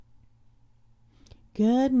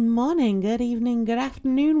Good morning, good evening, good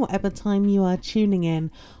afternoon, whatever time you are tuning in.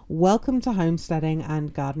 Welcome to Homesteading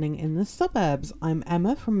and Gardening in the Suburbs. I'm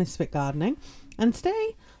Emma from Misfit Gardening, and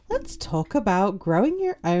today let's talk about growing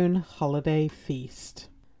your own holiday feast.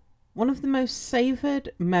 One of the most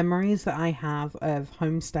savoured memories that I have of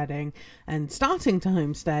homesteading and starting to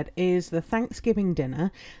homestead is the Thanksgiving dinner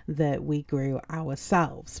that we grew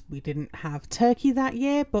ourselves. We didn't have turkey that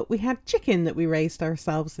year, but we had chicken that we raised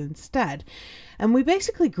ourselves instead. And we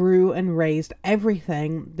basically grew and raised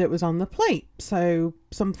everything that was on the plate. So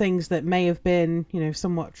some things that may have been,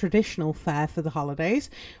 somewhat traditional fare for the holidays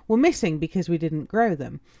were missing because we didn't grow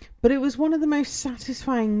them. But it was one of the most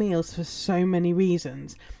satisfying meals for so many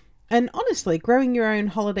reasons. And honestly, growing your own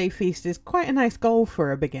holiday feast is quite a nice goal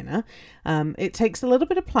for a beginner. It takes a little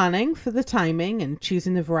bit of planning for the timing and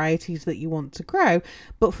choosing the varieties that you want to grow,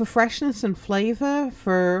 but for freshness and flavour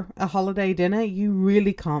for a holiday dinner, you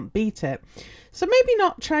really can't beat it. So maybe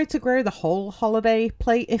not try to grow the whole holiday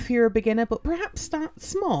plate if you're a beginner, but perhaps start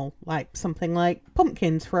small, like something like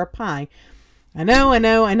pumpkins for a pie. I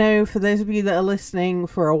know. For those of you that are listening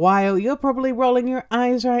for a while, you're probably rolling your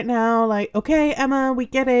eyes right now like, okay, Emma, we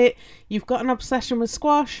get it. You've got an obsession with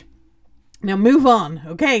squash. Now move on.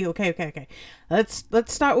 Okay. Let's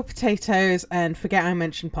start with potatoes and forget I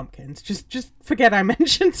mentioned pumpkins. Just forget I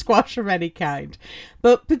mentioned squash of any kind.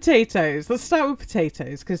 But potatoes. Let's start with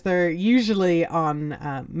potatoes because they're usually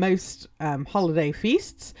on most holiday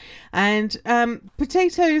feasts. And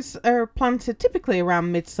potatoes are planted typically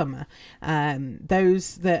around midsummer.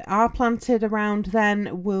 Those that are planted around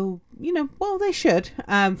then will, they should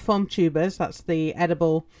form tubers. That's the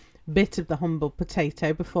edible bit of the humble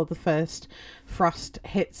potato before the first frost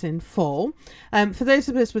hits in fall. For those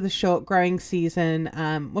of us with a short growing season,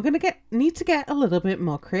 we're going to need to get a little bit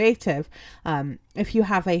more creative. If you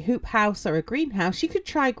have a hoop house or a greenhouse, you could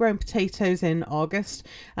try growing potatoes in August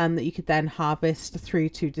that you could then harvest through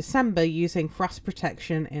to December using frost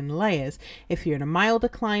protection in layers. If you're in a milder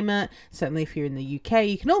climate, certainly if you're in the UK,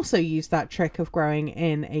 you can also use that trick of growing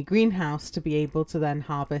in a greenhouse to be able to then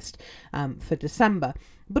harvest for December.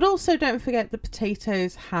 But also don't forget the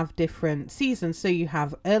potatoes have different seasons. So you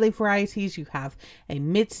have early varieties, you have a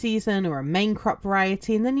mid-season or a main crop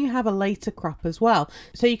variety, and then you have a later crop as well.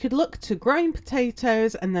 So you could look to growing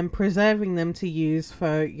potatoes and then preserving them to use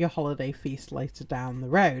for your holiday feast later down the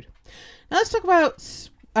road. Now let's talk about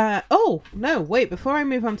before I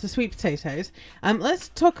move on to sweet potatoes, let's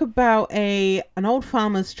talk about an old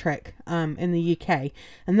farmer's trick in the UK,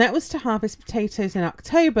 and that was to harvest potatoes in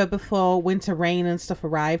October before winter rain and stuff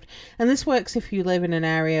arrived. And this works if you live in an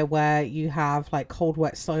area where you have like cold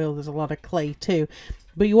wet soil. There's a lot of clay too.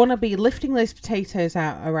 But you want to be lifting those potatoes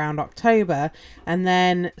out around October and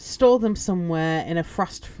then store them somewhere in a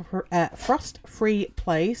frost-free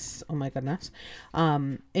place. Oh my goodness,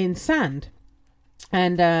 in sand.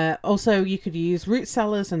 And also you could use root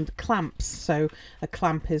cellars and clamps. So a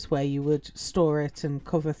clamp is where you would store it and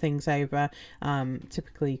cover things over.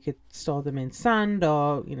 Typically you could store them in sand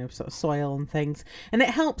or, sort of soil and things. And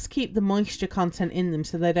it helps keep the moisture content in them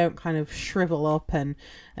so they don't kind of shrivel up and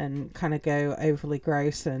kind of go overly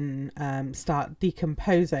gross and start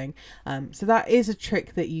decomposing. So that is a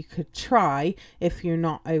trick that you could try if you're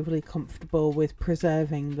not overly comfortable with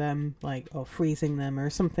preserving them, or freezing them or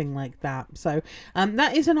something like that. So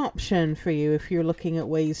that is an option for you if you're looking at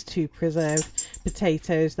ways to preserve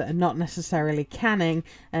potatoes that are not necessarily canning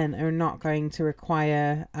and are not going to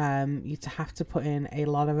require you to have to put in a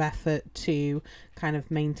lot of effort to kind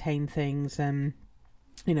of maintain things and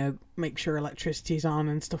make sure electricity's on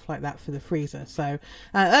and stuff like that for the freezer. So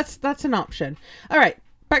that's an option. All right,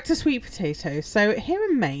 back to sweet potatoes. So here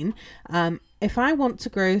in Maine, if I want to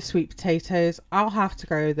grow sweet potatoes, I'll have to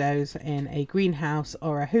grow those in a greenhouse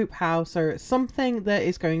or a hoop house or something that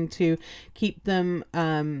is going to keep them,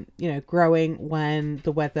 growing when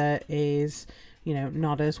the weather is,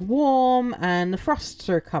 not as warm and the frosts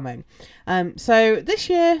are coming. So this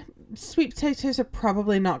year, sweet potatoes are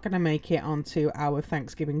probably not going to make it onto our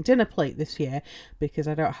Thanksgiving dinner plate this year because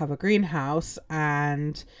I don't have a greenhouse.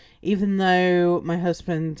 And even though my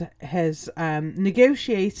husband has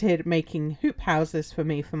negotiated making hoop houses for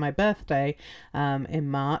me for my birthday in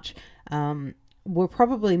March, we're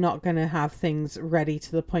probably not going to have things ready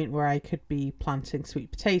to the point where I could be planting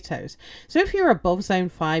sweet potatoes. So if you're above zone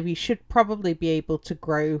 5, you should probably be able to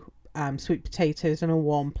grow sweet potatoes in a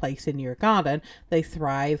warm place in your garden. They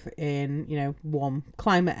thrive in, warm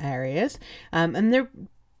climate areas. And they're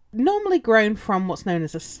normally grown from what's known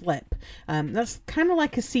as a slip. That's kind of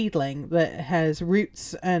like a seedling that has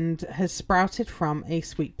roots and has sprouted from a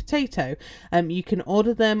sweet potato. You can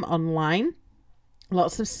order them online.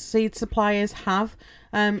 Lots of seed suppliers have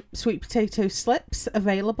sweet potato slips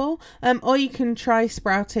available, or you can try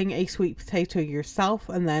sprouting a sweet potato yourself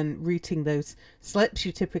and then rooting those slips.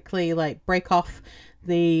 You typically like break off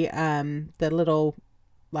the little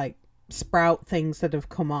like sprout things that have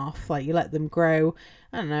come off, like you let them grow,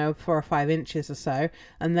 I don't know, 4 or 5 inches or so,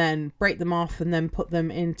 and then break them off and then put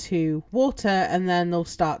them into water, and then they'll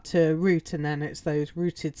start to root, and then it's those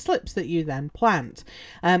rooted slips that you then plant.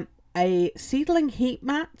 A seedling heat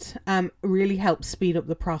mat really helps speed up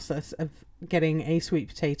the process of getting a sweet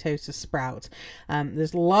potato to sprout.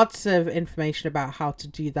 There's lots of information about how to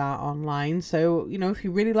do that online, so if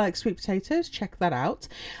you really like sweet potatoes, check that out.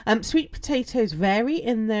 Sweet potatoes vary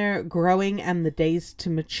in their growing and the days to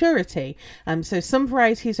maturity, so some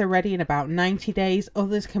varieties are ready in about 90 days,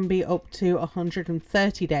 others can be up to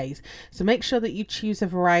 130 days, so make sure that you choose a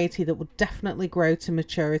variety that will definitely grow to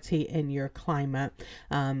maturity in your climate.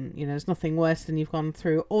 There's nothing worse than you've gone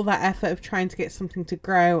through all that effort of trying to get something to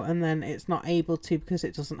grow and then it's not able to because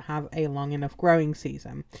it doesn't have a long enough growing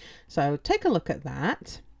season. So take a look at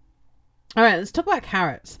that. All right, let's talk about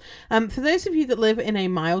carrots. For those of you that live in a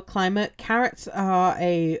mild climate, carrots are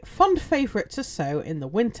a fond favourite to sow in the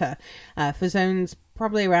winter. For zones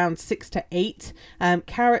probably around 6 to 8,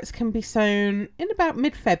 carrots can be sown in about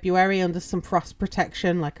mid-February under some frost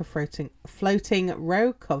protection, like a floating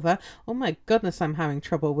row cover. Oh my goodness, I'm having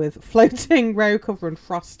trouble with floating row cover and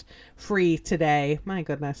frost free today. My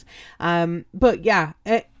goodness. But yeah,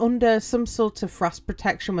 under some sort of frost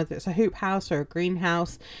protection, whether it's a hoop house or a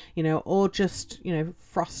greenhouse, or just,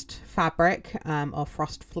 frost fabric or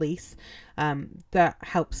frost fleece. That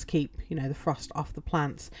helps keep, the frost off the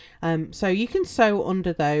plants. So you can sow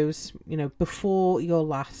under those, before your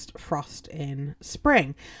last frost in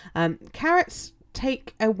spring. Carrots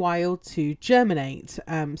take a while to germinate,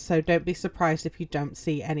 so don't be surprised if you don't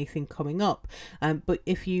see anything coming up, but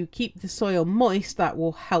if you keep the soil moist, that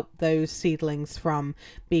will help those seedlings from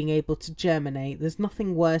being able to germinate. There's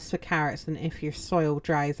nothing worse for carrots than if your soil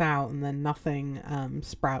dries out and then nothing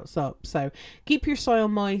sprouts up, so keep your soil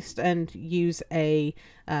moist and use a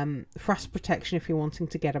frost protection if you're wanting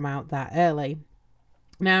to get them out that early.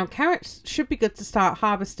 Now, carrots should be good to start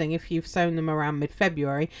harvesting if you've sown them around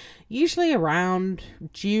mid-February, usually around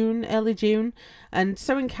June, early June, and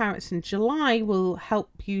sowing carrots in July will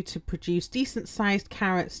help you to produce decent-sized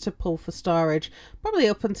carrots to pull for storage, probably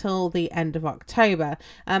up until the end of October.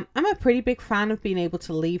 I'm a pretty big fan of being able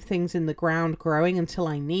to leave things in the ground growing until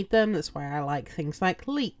I need them. That's why I like things like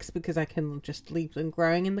leeks, because I can just leave them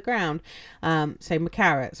growing in the ground. Same with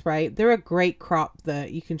carrots, right? They're a great crop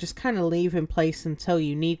that you can just kind of leave in place until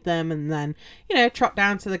you need them, and then trot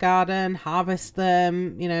down to the garden, harvest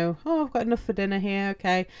them, I've got enough for dinner here,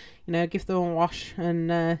 okay, give them a wash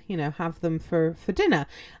and have them for dinner.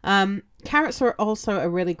 Carrots are also a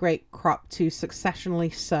really great crop to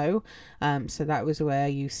successionally sow, so that was where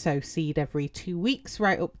you sow seed every 2 weeks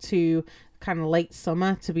right up to kind of late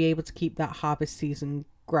summer to be able to keep that harvest season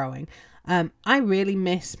growing. I really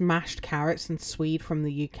miss mashed carrots and swede from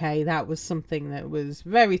the UK. That was something that was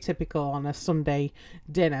very typical on a Sunday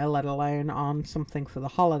dinner, let alone on something for the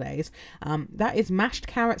holidays. That is mashed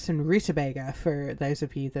carrots and rutabaga for those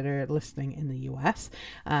of you that are listening in the US.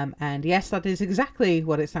 And yes, that is exactly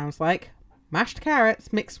what it sounds like. Mashed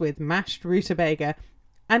carrots mixed with mashed rutabaga.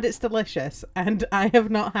 And it's delicious. And I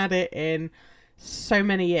have not had it in so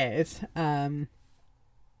many years.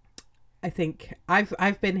 I think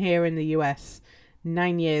I've been here in the US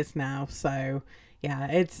 9 years now, so yeah,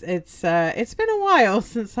 it's been a while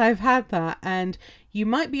since I've had that, and you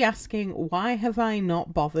might be asking, why have I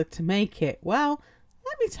not bothered to make it? Well,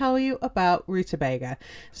 let me tell you about rutabaga.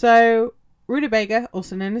 So rutabaga,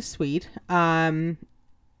 also known as swede,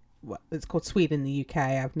 it's called swede in the UK.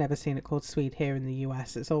 I've never seen it called swede here in the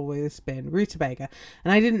US. It's always been rutabaga.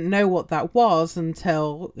 And I didn't know what that was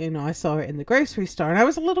until, I saw it in the grocery store. And I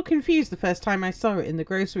was a little confused the first time I saw it in the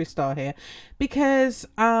grocery store here because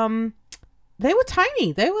they were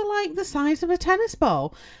tiny. They were like the size of a tennis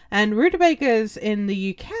ball. And rutabagas in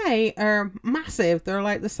the UK are massive. They're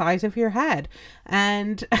like the size of your head.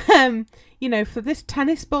 And, for this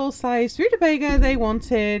tennis ball sized rutabaga, they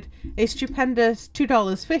wanted a stupendous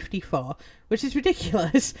 $2.50 for, which is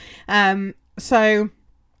ridiculous. So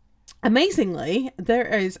Amazingly, there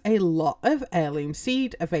is a lot of heirloom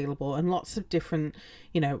seed available and lots of different,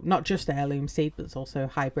 not just heirloom seed, but it's also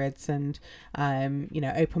hybrids and,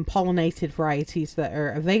 open pollinated varieties that are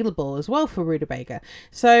available as well for rutabaga.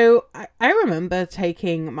 So I remember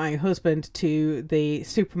taking my husband to the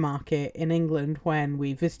supermarket in England when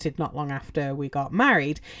we visited not long after we got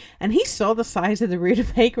married, and he saw the size of the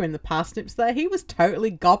rutabaga and the parsnips there. He was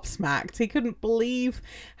totally gobsmacked. He couldn't believe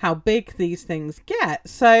how big these things get.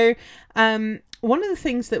 So, one of the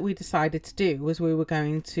things that we decided to do was we were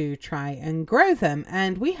going to try and grow them,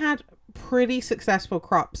 and we had pretty successful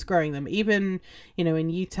crops growing them, even, in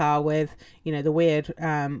Utah with, the weird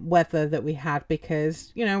weather that we had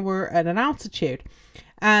because, we're at an altitude.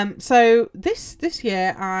 So this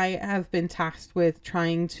year I have been tasked with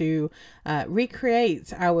trying to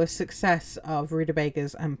recreate our success of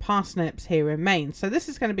rutabagas and parsnips here in Maine. So this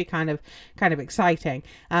is going to be kind of exciting.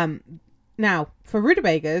 Now, for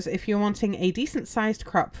rutabagas, if you're wanting a decent sized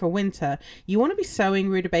crop for winter, you want to be sowing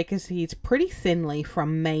rutabaga seeds pretty thinly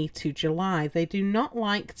from May to July. They do not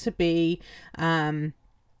like to be, in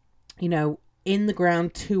the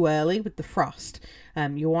ground too early with the frost.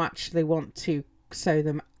 You actually want to sow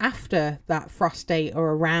them after that frost date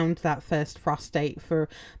or around that first frost date for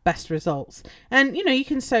best results. And you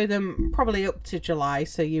can sow them probably up to July,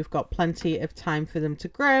 so you've got plenty of time for them to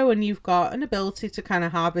grow, and you've got an ability to kind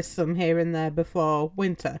of harvest them here and there before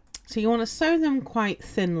winter. So you want to sow them quite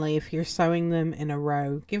thinly if you're sowing them in a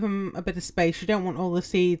row. Give them a bit of space. You don't want all the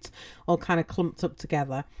seeds all kind of clumped up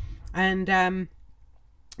together. And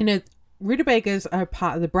rutabagas are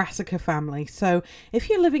part of the Brassica family, so if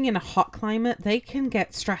you're living in a hot climate, they can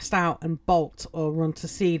get stressed out and bolt or run to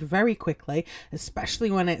seed very quickly,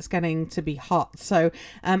 especially when it's getting to be hot. So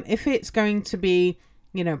if it's going to be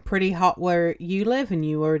pretty hot where you live and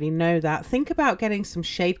you already know that, think about getting some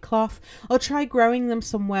shade cloth or try growing them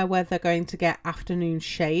somewhere where they're going to get afternoon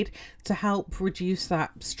shade to help reduce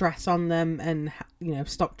that stress on them and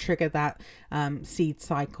stop trigger that seed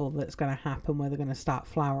cycle that's going to happen where they're going to start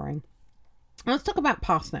flowering. Let's talk about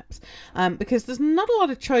parsnips, because there's not a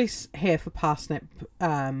lot of choice here for parsnip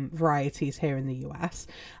varieties here in the US.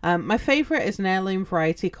 My favourite is an heirloom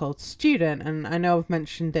variety called Student, and I know I've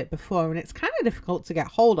mentioned it before, and it's kind of difficult to get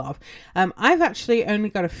hold of. I've actually only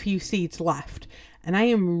got a few seeds left, and I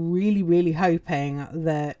am really, really hoping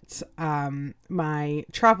that my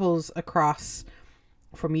travels across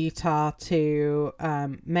from Utah to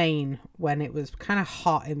Maine when it was kind of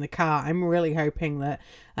hot in the car, I'm really hoping that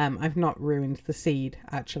I've not ruined the seed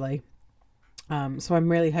actually. So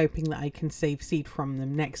I'm really hoping that I can save seed from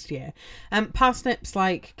them next year. Parsnips,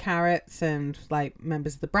 like carrots and like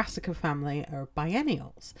members of the Brassica family, are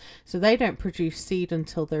biennials. So they don't produce seed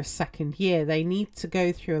until their second year. They need to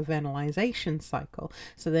go through a vernalization cycle.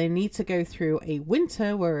 So they need to go through a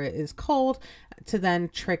winter where it is cold to then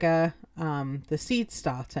trigger the seed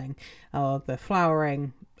starting or the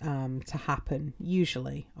flowering to happen.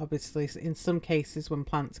 Usually, obviously, in some cases when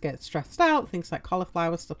plants get stressed out, things like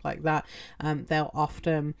cauliflower, stuff like that, they'll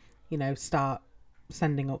often start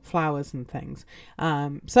sending up flowers and things.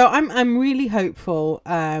 So I'm really hopeful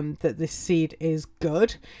that this seed is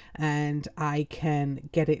good and I can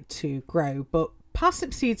get it to grow. But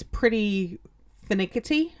parsnip seed's pretty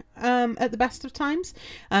finicky at the best of times.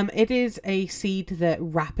 It is a seed that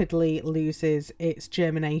rapidly loses its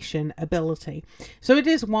germination ability. So it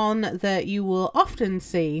is one that you will often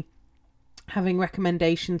see having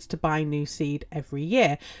recommendations to buy new seed every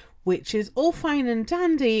year, which is all fine and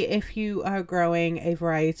dandy if you are growing a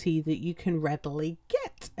variety that you can readily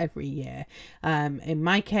get every year. In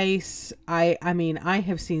my case, I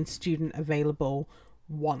have seen Student available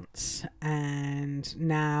once, and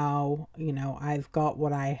now I've got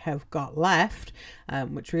what I have got left,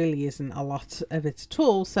 which really isn't a lot of it at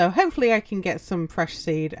all. So hopefully I can get some fresh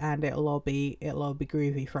seed and it'll all be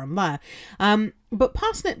groovy from there. But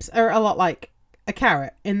parsnips are a lot like a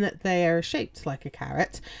carrot in that they are shaped like a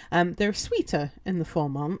carrot. They're sweeter in the 4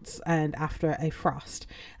 months and after a frost.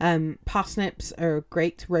 Parsnips are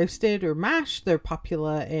great roasted or mashed. They're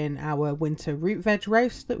popular in our winter root veg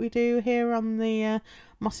roast that we do here on the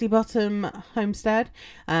Mossy Bottom homestead.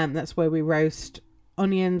 That's where we roast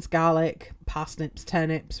onions, garlic, parsnips,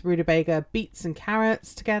 turnips, rutabaga, beets and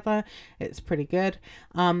carrots together. It's pretty good.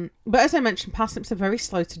 But as I mentioned, parsnips are very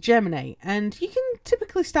slow to germinate, and you can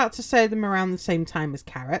typically start to sow them around the same time as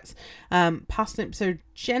carrots. Parsnips are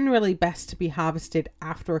generally best to be harvested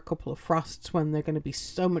after a couple of frosts when they're going to be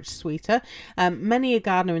so much sweeter. Many a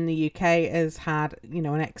gardener in the UK has had,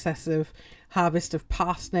 an excessive harvest of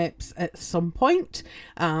parsnips at some point.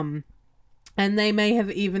 And they may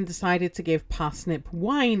have even decided to give parsnip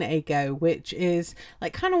wine a go, which is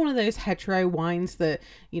like kind of one of those hedgerow wines that,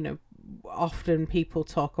 often people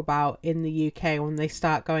talk about in the UK when they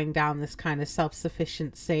start going down this kind of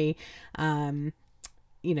self-sufficiency,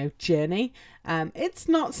 journey. It's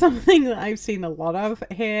not something that I've seen a lot of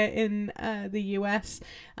here in the US.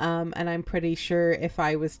 And I'm pretty sure if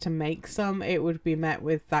I was to make some, it would be met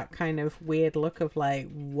with that kind of weird look of like,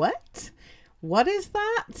 what is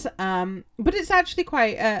that? But it's actually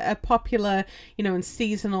quite a popular, and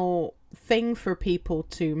seasonal thing for people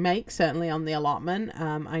to make, certainly on the allotment.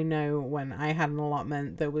 I know when I had an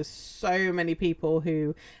allotment, there was so many people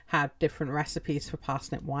who had different recipes for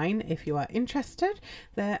parsnip wine. If you are interested,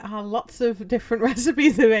 there are lots of different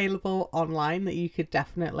recipes available online that you could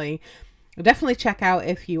definitely check out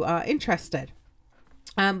if you are interested.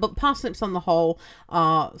 But parsnips on the whole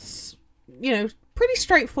are, pretty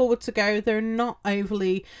straightforward to go. They're not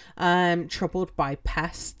overly troubled by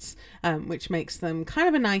pests, which makes them kind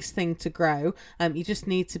of a nice thing to grow. You just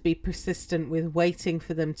need to be persistent with waiting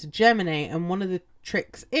for them to germinate. And one of the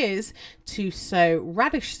tricks is to sow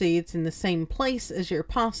radish seeds in the same place as your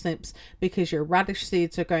parsnips, because your radish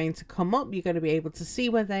seeds are going to come up. You're going to be able to see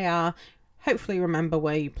where they are, hopefully remember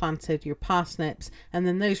where you planted your parsnips, and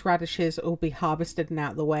then those radishes will be harvested and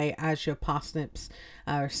out of the way as your parsnips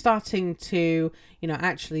are starting to,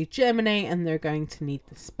 actually germinate, and they're going to need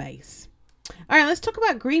the space. All right, let's talk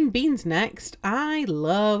about green beans next. I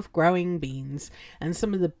love growing beans, and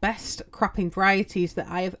some of the best cropping varieties that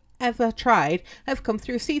I have ever tried have come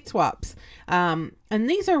through seed swaps. And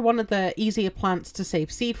these are one of the easier plants to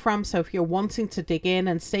save seed from. So if you're wanting to dig in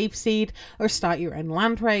and save seed or start your own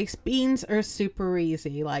land race, beans are super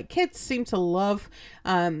easy. Like, kids seem to love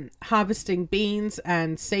harvesting beans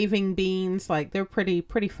and saving beans. Like, they're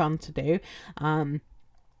pretty fun to do. And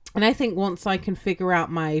I think once I can figure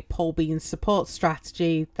out my pole bean support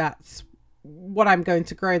strategy, that's what I'm going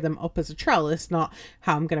to grow them up as a trellis, not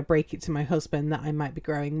how I'm going to break it to my husband that I might be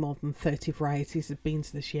growing more than 30 varieties of beans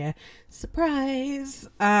this year. Surprise!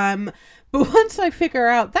 But once I figure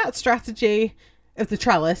out that strategy of the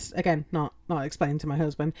trellis, again, not explained to my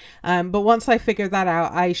husband, but once I figure that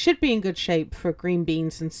out, I should be in good shape for green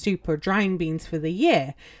beans and soup or drying beans for the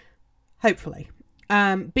year. Hopefully.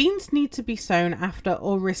 Beans need to be sown after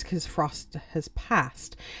all risk of frost has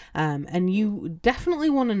passed. And you definitely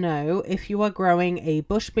want to know if you are growing a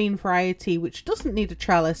bush bean variety which doesn't need a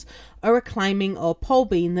trellis, or a climbing or pole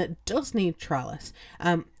bean that does need trellis.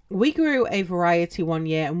 We grew a variety one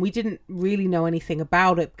year and we didn't really know anything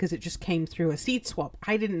about it because it just came through a seed swap.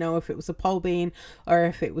 I didn't know if it was a pole bean or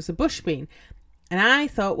if it was a bush bean. And I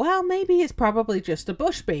thought, well, maybe it's probably just a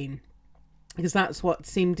bush bean, because that's what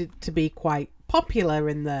seemed to be quite popular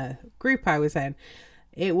in the group I was in.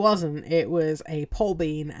 It wasn't. It was a pole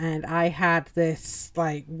bean, and I had this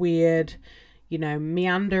like weird,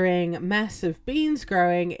 meandering mess of beans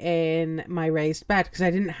growing in my raised bed because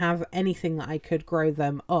I didn't have anything that I could grow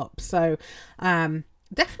them up. So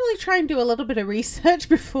definitely try and do a little bit of research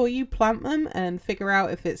before you plant them and figure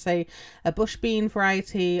out if it's a bush bean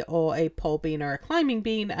variety or a pole bean or a climbing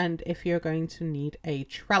bean, and if you're going to need a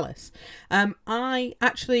trellis. I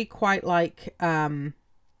actually quite like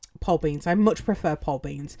pole beans. I much prefer pole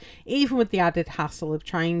beans, even with the added hassle of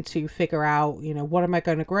trying to figure out, what am I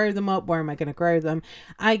going to grow them up? Where am I going to grow them?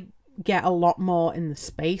 I get a lot more in the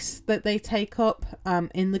space that they take up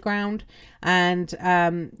in the ground, and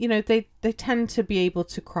they tend to be able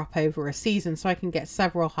to crop over a season, so I can get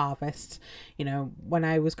several harvests. When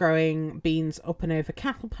I was growing beans up and over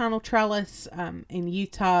cattle panel trellis in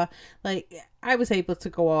Utah, like, I was able to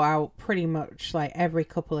go out pretty much like every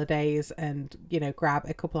couple of days and grab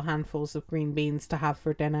a couple of handfuls of green beans to have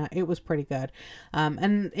for dinner. It was pretty good,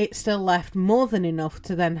 and it still left more than enough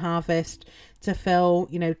to then harvest to fill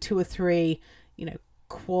 2 or 3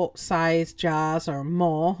 quart size jars or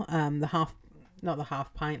more, the half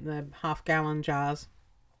gallon jars,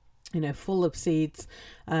 full of seeds,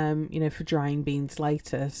 for drying beans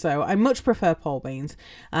later. So I much prefer pole beans.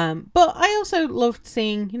 But I also loved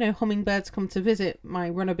seeing, hummingbirds come to visit my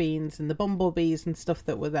runner beans and the bumblebees and stuff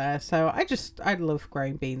that were there. So I love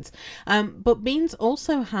growing beans. But beans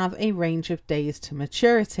also have a range of days to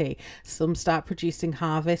maturity. Some start producing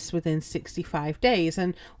harvests within 65 days.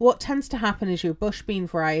 And what tends to happen is your bush bean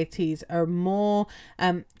varieties are more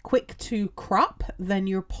quick to crop than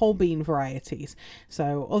your pole bean varieties.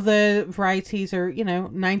 So other varieties are,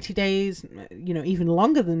 90 days, even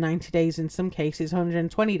longer than 90 days in some cases,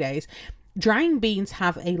 120 days. Drying beans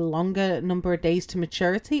have a longer number of days to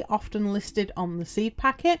maturity, often listed on the seed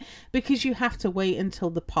packet, because you have to wait until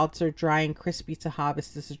the pods are dry and crispy to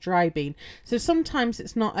harvest as a dry bean. So sometimes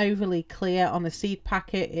it's not overly clear on a seed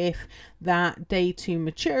packet if that day to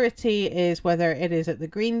maturity is whether it is at the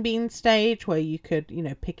green bean stage where you could,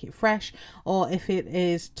 pick it fresh, or if it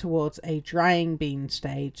is towards a drying bean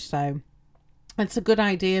stage. So it's a good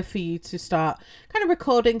idea for you to start kind of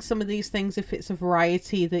recording some of these things if it's a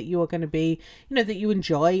variety that you're going to be, that you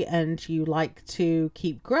enjoy and you like to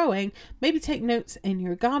keep growing. Maybe take notes in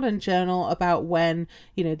your garden journal about when,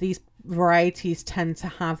 these varieties tend to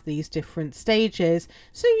have these different stages,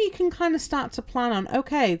 so you can kind of start to plan on,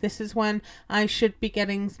 okay, this is when I should be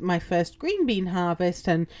getting my first green bean harvest,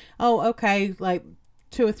 and like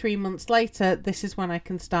 2 or 3 months later, this is when I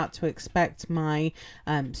can start to expect my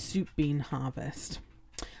soup bean harvest.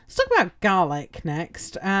 Let's talk about garlic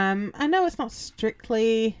next. I know it's not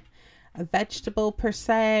strictly a vegetable per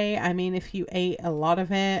se. I mean, if you ate a lot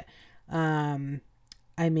of it,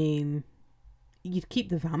 you'd keep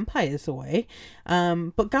the vampires away.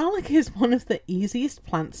 But garlic is one of the easiest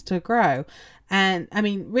plants to grow. And I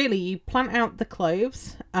mean, really, you plant out the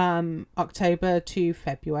cloves October to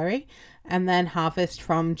February, and then harvest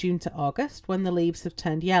from June to August when the leaves have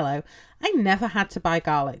turned yellow. I never had to buy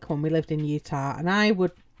garlic when we lived in Utah, and I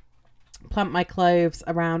would plant my cloves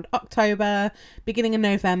around October, beginning of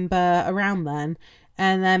November, around then.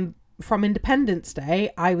 And then from Independence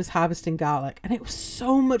Day, I was harvesting garlic, and it was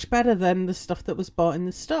so much better than the stuff that was bought in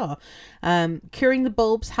the store. Curing the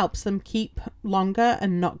bulbs helps them keep longer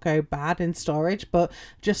and not go bad in storage, but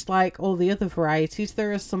just like all the other varieties,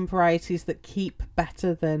 there are some varieties that keep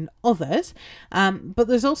better than others. But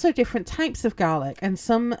there's also different types of garlic, and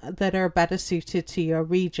some that are better suited to your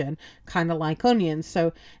region, kind of like onions.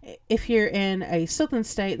 So if you're in a southern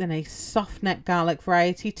state, then a soft neck garlic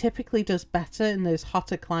variety typically does better in those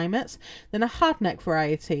hotter climates than a hardneck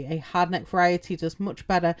variety. A hardneck variety does much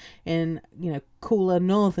better in, cooler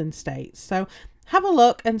northern states. So have a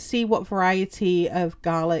look and see what variety of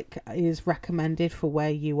garlic is recommended for where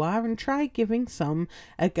you are, and try giving some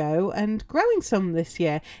a go and growing some this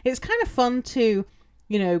year. It's kind of fun to,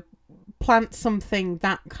 plant something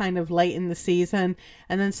that kind of late in the season,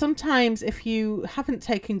 and then sometimes if you haven't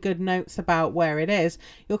taken good notes about where it is,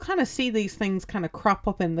 you'll kind of see these things kind of crop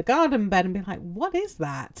up in the garden bed and be like, what is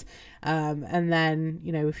that? And then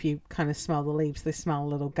if you kind of smell the leaves, they smell a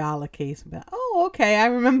little garlicky, so like, oh okay, I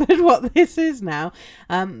remembered what this is now.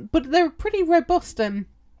 But they're pretty robust and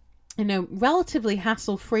relatively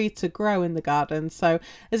hassle-free to grow in the garden. So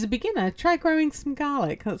as a beginner, try growing some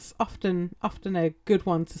garlic. That's often a good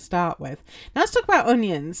one to start with. Now let's talk about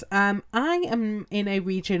onions. I am in a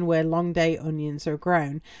region where long day onions are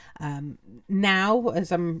grown. Now,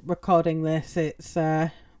 as I'm recording this, it's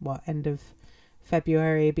end of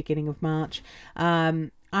February, beginning of March.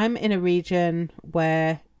 I'm in a region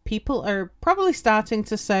where people are probably starting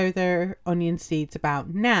to sow their onion seeds about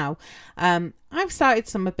now. I've started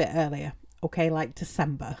some a bit earlier, okay, like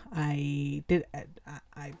December. I'm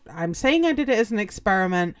saying I did it as an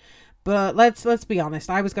experiment, but let's be honest,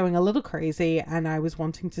 I was going a little crazy and I was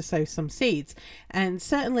wanting to sow some seeds. And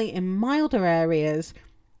certainly in milder areas,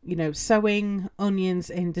 sowing onions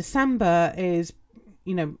in December is,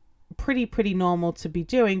 pretty normal to be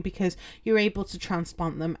doing, because you're able to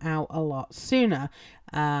transplant them out a lot sooner.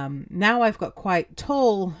 Now I've got quite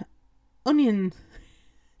tall onion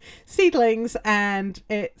seedlings and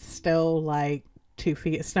it's still like 2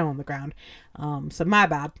 feet of snow on the ground. So my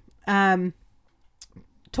bad.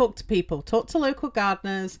 Talk to people, talk to local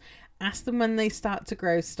gardeners, ask them when they start to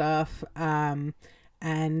grow stuff, and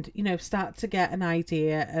start to get an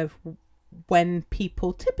idea of when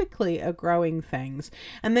people typically are growing things,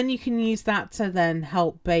 and then you can use that to then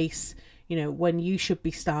help base when you should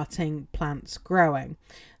be starting plants growing.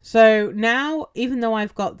 So now, even though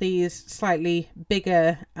I've got these slightly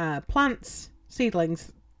bigger plants,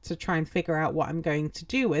 seedlings, to try and figure out what I'm going to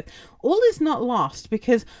do with, all is not lost,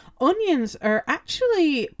 because onions are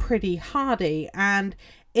actually pretty hardy, and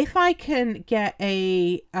if I can get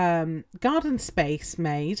a garden space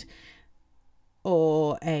made,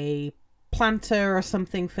 or a planter or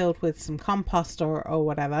something filled with some compost or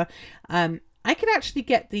whatever, I could actually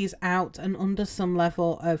get these out and under some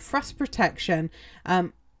level of frost protection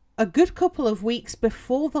a good couple of weeks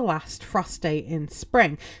before the last frost date in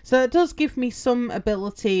spring. So it does give me some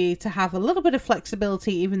ability to have a little bit of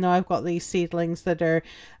flexibility, even though I've got these seedlings that are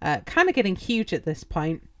kind of getting huge at this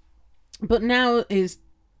point. But now is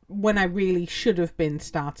when I really should have been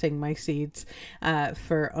starting my seeds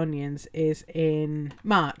for onions is in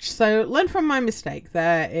March. So learn from my mistake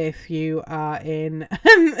there if you are in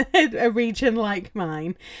a region like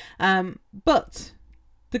mine. But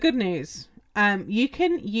the good news, you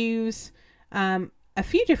can use a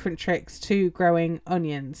few different tricks to growing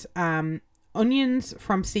onions. Onions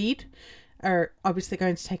from seed are obviously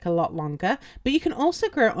going to take a lot longer, but you can also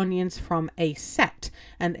grow onions from a set.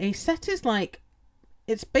 And a set is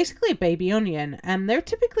it's basically a baby onion, and they're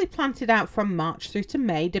typically planted out from March through to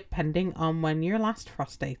May, depending on when your last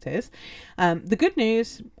frost date is. The good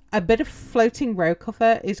news, a bit of floating row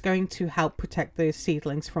cover is going to help protect those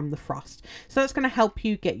seedlings from the frost. So that's going to help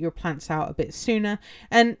you get your plants out a bit sooner.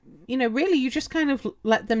 And really, you just kind of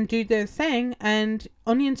let them do their thing, and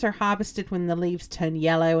onions are harvested when the leaves turn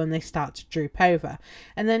yellow and they start to droop over.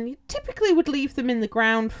 And then you typically would leave them in the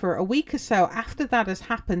ground for a week or so after that has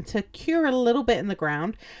happened to cure a little bit in the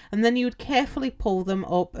ground, and then you would carefully pull them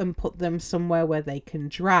up and put them somewhere where they can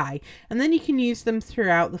dry. And then you can use them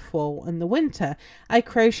throughout the fall and the winter. I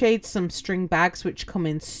crocheted some string bags which come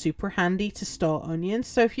in super handy to store onions.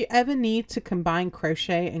 So if you ever need to combine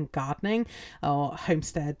crochet and gardening or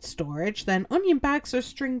homestead storage, then onion bags or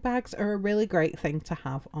string bags are a really great thing to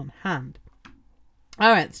have on hand.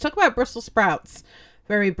 All right, let's talk about Brussels sprouts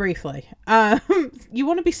very briefly. You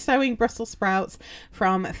want to be sowing Brussels sprouts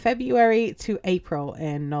from February to April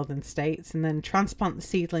in northern states, and then transplant the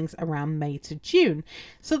seedlings around May to June.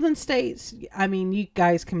 Southern states, you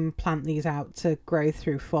guys can plant these out to grow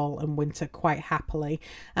through fall and winter quite happily.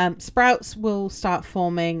 Sprouts will start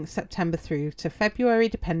forming September through to February,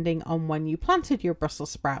 depending on when you planted your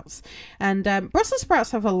Brussels sprouts. And Brussels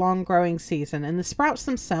sprouts have a long growing season, and the sprouts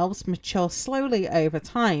themselves mature slowly over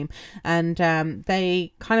time, and they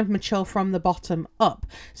kind of mature from the bottom up.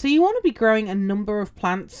 So you want to be growing a number of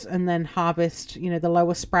plants and then harvest, the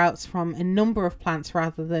lower sprouts from a number of plants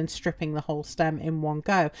rather than stripping the whole stem in one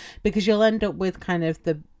go, because you'll end up with kind of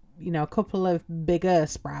a couple of bigger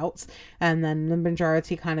sprouts, and then the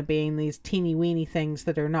majority kind of being these teeny weeny things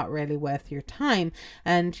that are not really worth your time.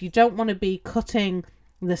 And you don't want to be cutting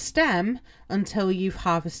the stem until you've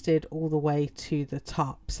harvested all the way to the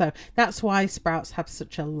top. So that's why sprouts have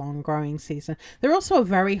such a long growing season. They're also a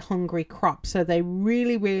very hungry crop, so they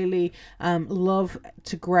really love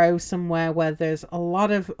to grow somewhere where there's a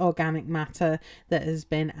lot of organic matter that has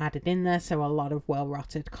been added in there, so a lot of well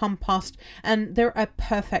rotted compost, and they're a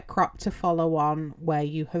perfect crop to follow on where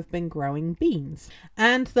you have been growing beans.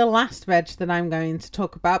 And the last veg that I'm going to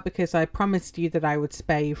talk about, because I promised you that I would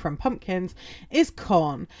spare you from pumpkins, is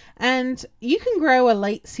corn. And you can grow a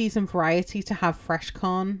late season variety to have fresh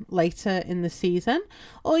corn later in the season,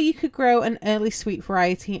 or you could grow an early sweet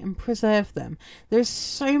variety and preserve them. There's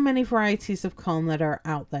so many varieties of corn that are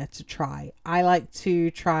out there to try. I like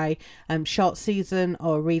to try short season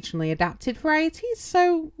or regionally adapted varieties,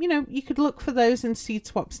 so you could look for those in seed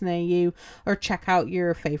swaps near you, or check out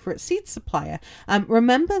your favorite seed supplier.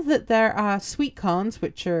 Remember that there are sweet corns,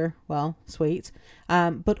 which are sweet,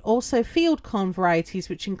 but also field corn varieties,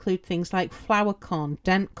 which include things like flour corn,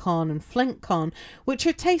 dent corn, and flint corn, which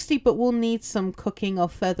are tasty but will need some cooking or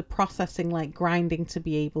further processing like grinding to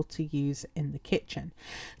be able to use in the kitchen.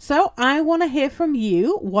 So I want to hear from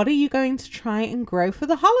you. What are you going to try and grow for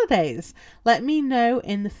the holidays? Let me know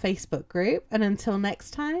in the Facebook group, and until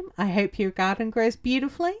next time, I hope your garden grows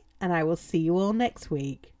beautifully, and I will see you all next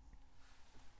week.